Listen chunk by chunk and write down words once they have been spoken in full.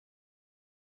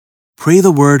Pray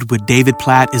the Word with David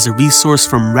Platt is a resource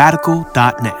from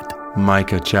radical.net.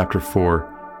 Micah chapter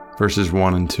 4, verses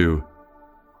 1 and 2.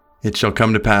 It shall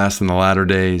come to pass in the latter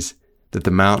days that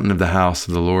the mountain of the house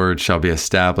of the Lord shall be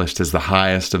established as the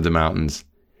highest of the mountains,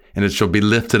 and it shall be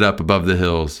lifted up above the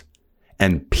hills,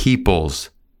 and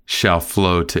peoples shall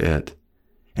flow to it.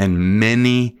 And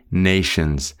many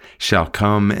nations shall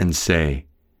come and say,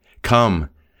 Come,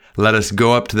 let us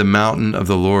go up to the mountain of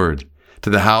the Lord,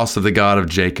 to the house of the God of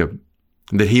Jacob,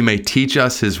 that he may teach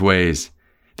us his ways,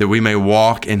 that we may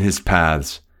walk in his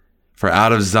paths. For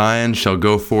out of Zion shall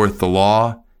go forth the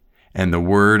law and the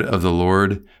word of the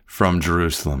Lord from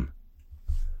Jerusalem.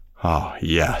 Oh,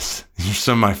 yes. These are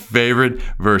some of my favorite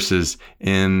verses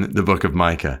in the book of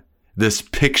Micah. This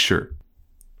picture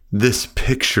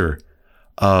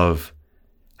of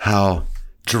how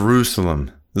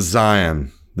Jerusalem,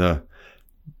 Zion, the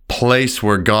place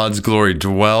where God's glory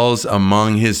dwells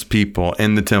among his people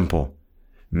in the temple.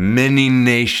 Many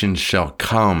nations shall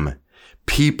come.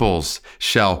 Peoples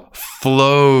shall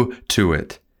flow to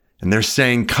it. And they're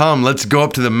saying, Come, let's go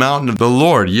up to the mountain of the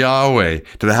Lord, Yahweh,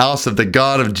 to the house of the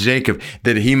God of Jacob,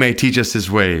 that he may teach us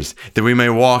his ways, that we may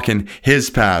walk in his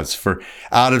paths. For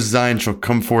out of Zion shall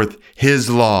come forth his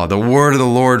law, the word of the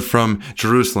Lord from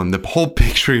Jerusalem. The whole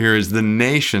picture here is the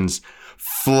nations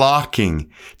flocking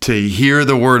to hear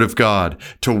the word of God,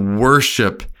 to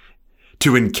worship,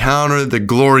 to encounter the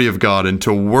glory of God, and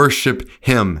to worship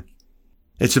him.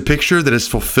 It's a picture that is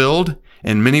fulfilled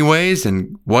in many ways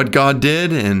in what God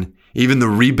did and even the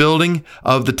rebuilding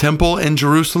of the temple in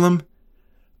Jerusalem.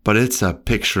 But it's a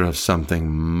picture of something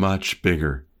much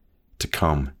bigger to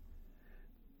come.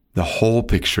 The whole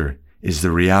picture is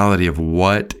the reality of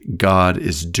what God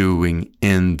is doing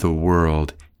in the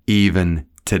world even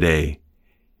today.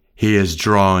 He is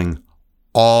drawing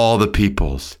all the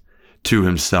peoples to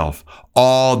himself,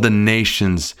 all the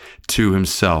nations to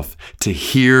himself, to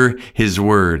hear his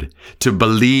word, to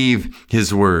believe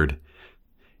his word.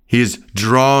 He is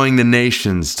drawing the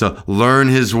nations to learn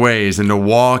his ways and to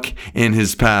walk in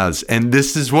his paths. And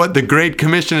this is what the Great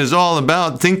Commission is all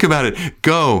about. Think about it.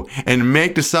 Go and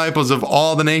make disciples of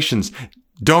all the nations.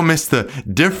 Don't miss the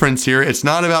difference here. It's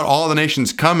not about all the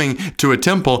nations coming to a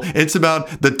temple. It's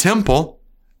about the temple,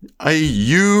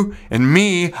 you and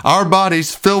me, our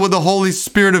bodies filled with the Holy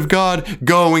Spirit of God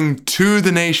going to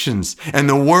the nations, and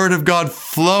the word of God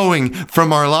flowing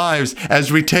from our lives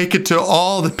as we take it to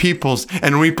all the peoples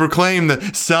and we proclaim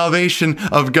the salvation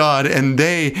of God, and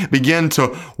they begin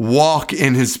to walk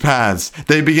in his paths.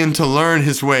 They begin to learn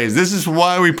his ways. This is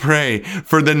why we pray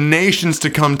for the nations to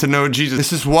come to know Jesus.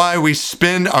 This is why we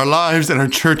spend our lives and our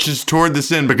churches toward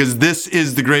this end, because this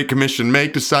is the Great Commission.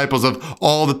 Make disciples of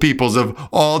all the peoples, of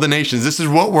all the nations. This is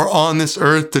what we're on this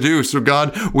earth to do. So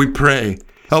God, we pray,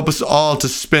 help us all to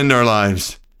spend our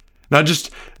lives, not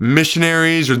just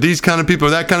missionaries or these kind of people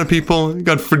or that kind of people.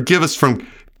 God, forgive us from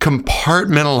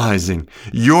compartmentalizing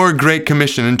your Great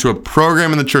Commission into a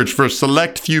program in the church for a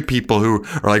select few people who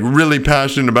are like really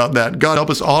passionate about that. God, help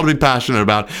us all to be passionate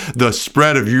about the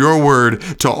spread of your word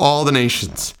to all the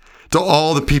nations, to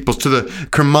all the peoples, to the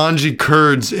Kurmanji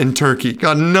Kurds in Turkey.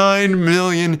 God, 9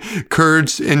 million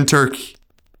Kurds in Turkey.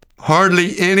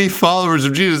 Hardly any followers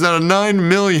of Jesus out of 9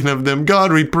 million of them.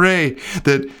 God, we pray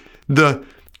that the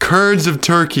Kurds of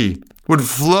Turkey would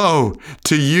flow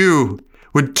to you,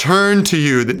 would turn to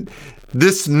you, that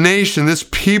this nation, this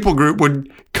people group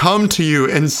would come to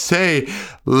you and say,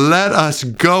 let us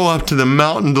go up to the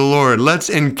mountain of the Lord. Let's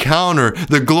encounter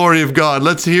the glory of God.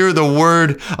 Let's hear the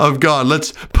word of God.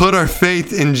 Let's put our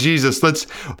faith in Jesus. Let's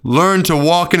learn to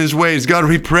walk in his ways. God,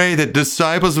 we pray that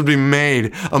disciples would be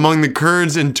made among the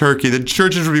Kurds in Turkey, that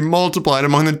churches would be multiplied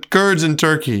among the Kurds in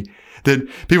Turkey, that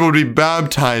people would be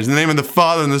baptized in the name of the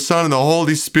Father and the Son and the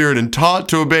Holy Spirit and taught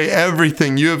to obey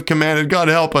everything you have commanded. God,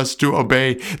 help us to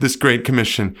obey this Great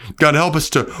Commission. God, help us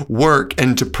to work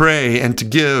and to pray and to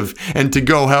give and to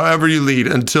go however you lead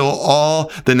until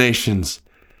all the nations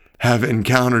have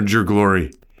encountered your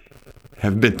glory,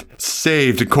 have been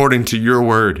saved according to your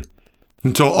word,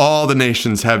 until all the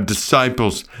nations have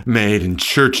disciples made and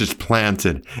churches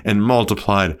planted and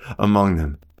multiplied among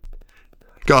them.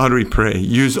 God, we pray,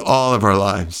 use all of our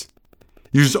lives.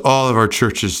 Use all of our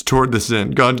churches toward this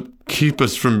end. God, keep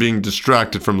us from being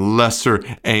distracted from lesser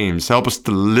aims. Help us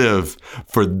to live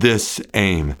for this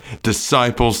aim.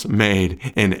 Disciples made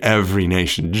in every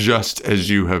nation, just as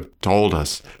you have told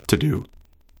us to do.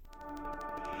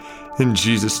 In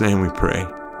Jesus' name we pray.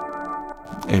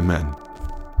 Amen.